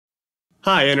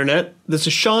Hi Internet, this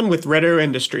is Sean with Red Arrow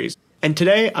Industries, and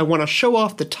today I want to show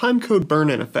off the Timecode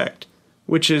Burn-In Effect,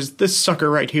 which is this sucker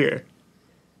right here.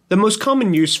 The most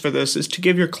common use for this is to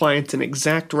give your clients an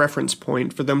exact reference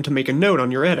point for them to make a note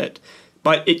on your edit,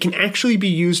 but it can actually be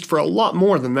used for a lot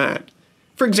more than that.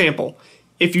 For example,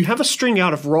 if you have a string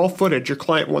out of raw footage your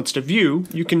client wants to view,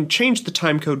 you can change the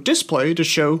timecode display to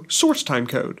show source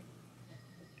timecode.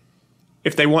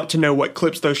 If they want to know what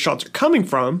clips those shots are coming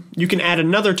from, you can add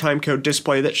another timecode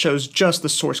display that shows just the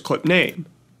source clip name.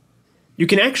 You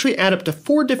can actually add up to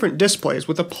 4 different displays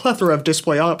with a plethora of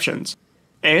display options.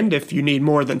 And if you need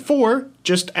more than 4,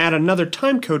 just add another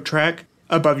timecode track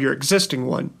above your existing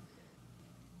one.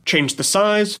 Change the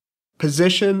size,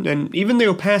 position, and even the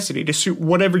opacity to suit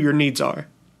whatever your needs are.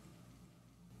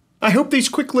 I hope these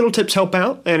quick little tips help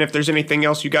out, and if there's anything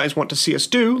else you guys want to see us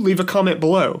do, leave a comment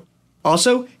below.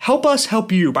 Also, help us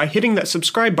help you by hitting that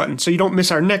subscribe button so you don't miss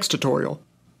our next tutorial.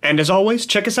 And as always,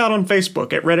 check us out on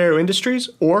Facebook at Red Arrow Industries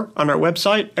or on our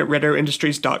website at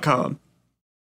redarrowindustries.com.